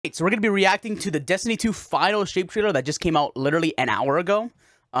So we're going to be reacting to the Destiny 2 final shape trailer that just came out literally an hour ago.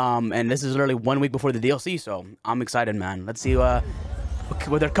 And this is literally 1 week before the DLC, so I'm excited, man. Let's see what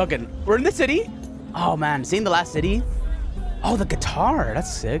they're cooking. We're in the city. Oh, man. Seeing the last city. Oh, the guitar.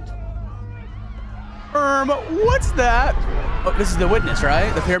 That's sick. What's that? Oh, this is the Witness,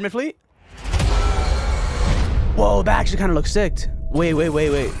 right? The Pyramid Fleet? Whoa, that actually kind of looks sick. Wait.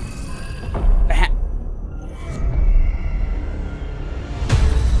 Wait.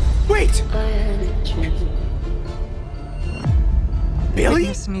 Billy?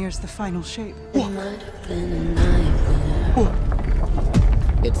 Witness nears the final shape.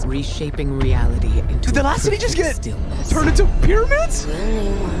 It's reshaping reality into Did the last city just get stillness. turned into pyramids?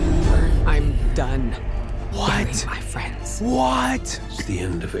 I'm done. What? Burying my friends. What? It's the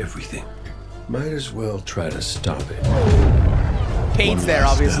end of everything. Might as well try to stop it. Kate's there,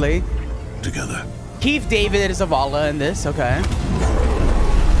 obviously. Together. Keith David is Zavala in this, okay.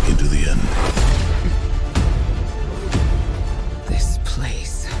 Into the end. This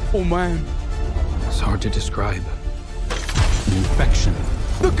place. Oh, man. It's hard to describe. An infection.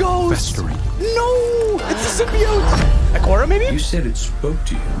 The ghost! Festering. No! It's a symbiote! Ikora, maybe? You said it spoke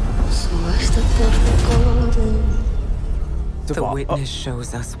to you. The Witness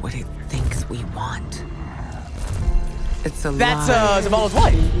shows us what it thinks we want. It's a That's lie. Zavala's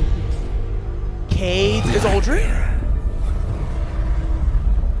wife. Kate is Aldrin.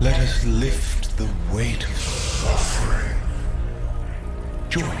 Let us lift the weight of suffering.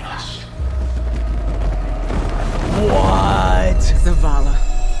 Join us. What? Zavala,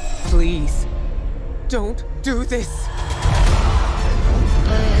 please, don't do this.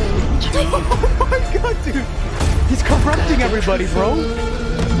 Oh my god, dude. He's corrupting everybody, bro.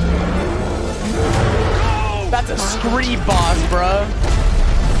 That's a street boss, bruh.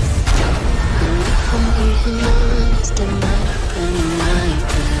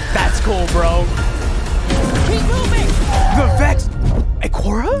 That's cool, bro. Keep moving. The Vex.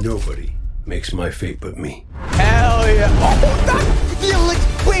 Ikora? Nobody makes my fate but me. Hell yeah. Oh, that's the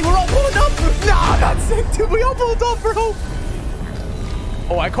elixir. Wait, we're all pulling up? Nah, that's sick, dude. We all pulled up, bro.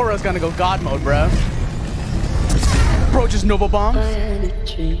 Oh, Ikora's gonna go God mode, bro. Bro, just Nova Bomb.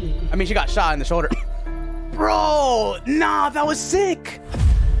 I mean, she got shot in the shoulder. Bro, nah, that was sick.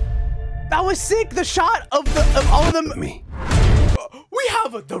 That was sick. The shot of all of them. Me. We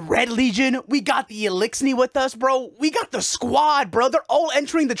have the Red Legion. We got the Elixni with us, bro. We got the squad, bro. They're all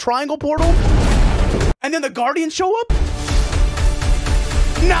entering the Triangle Portal. And then the Guardians show up.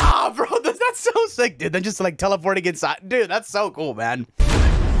 Nah, bro. That's so sick, dude. Then just like teleporting inside. Dude, that's so cool, man.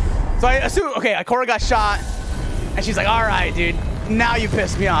 So I assume, okay, Ikora got shot. And she's like, all right, dude. Now you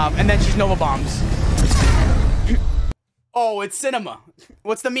pissed me off. And then she's Nova Bombs. Oh, it's cinema.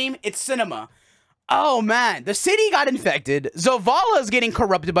 What's the meme? It's cinema. Oh, man. The city got infected. Zavala is getting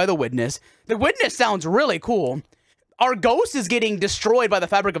corrupted by the Witness. The Witness sounds really cool. Our ghost is getting destroyed by the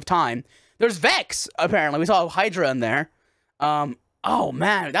Fabric of Time. There's Vex, apparently. We saw Hydra in there. Oh,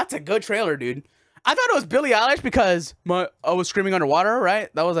 man. That's a good trailer, dude. I thought it was Billie Eilish because I was screaming underwater, right?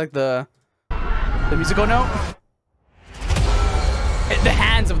 That was like the musical note. The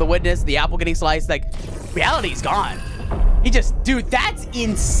hands of the Witness, the apple getting sliced. Like, reality's gone. He just, dude, that's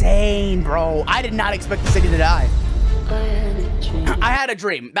insane, bro. I did not expect the city to die. I had a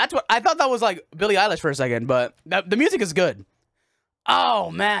dream. That's what I thought. That was like Billie Eilish for a second, but the music is good. Oh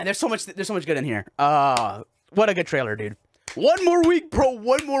man, there's so much good in here. What a good trailer, dude. 1 more week, bro.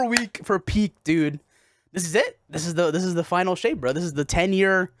 1 more week for peak, dude. This is it. This is the final shape, bro. This is the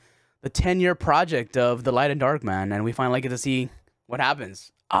 10-year project of the Light and Dark, man, and we finally get to see what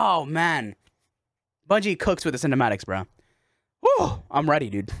happens. Oh man, Bungie cooks with the cinematics, bro. Woo! I'm ready,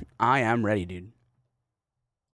 dude. I am ready, dude.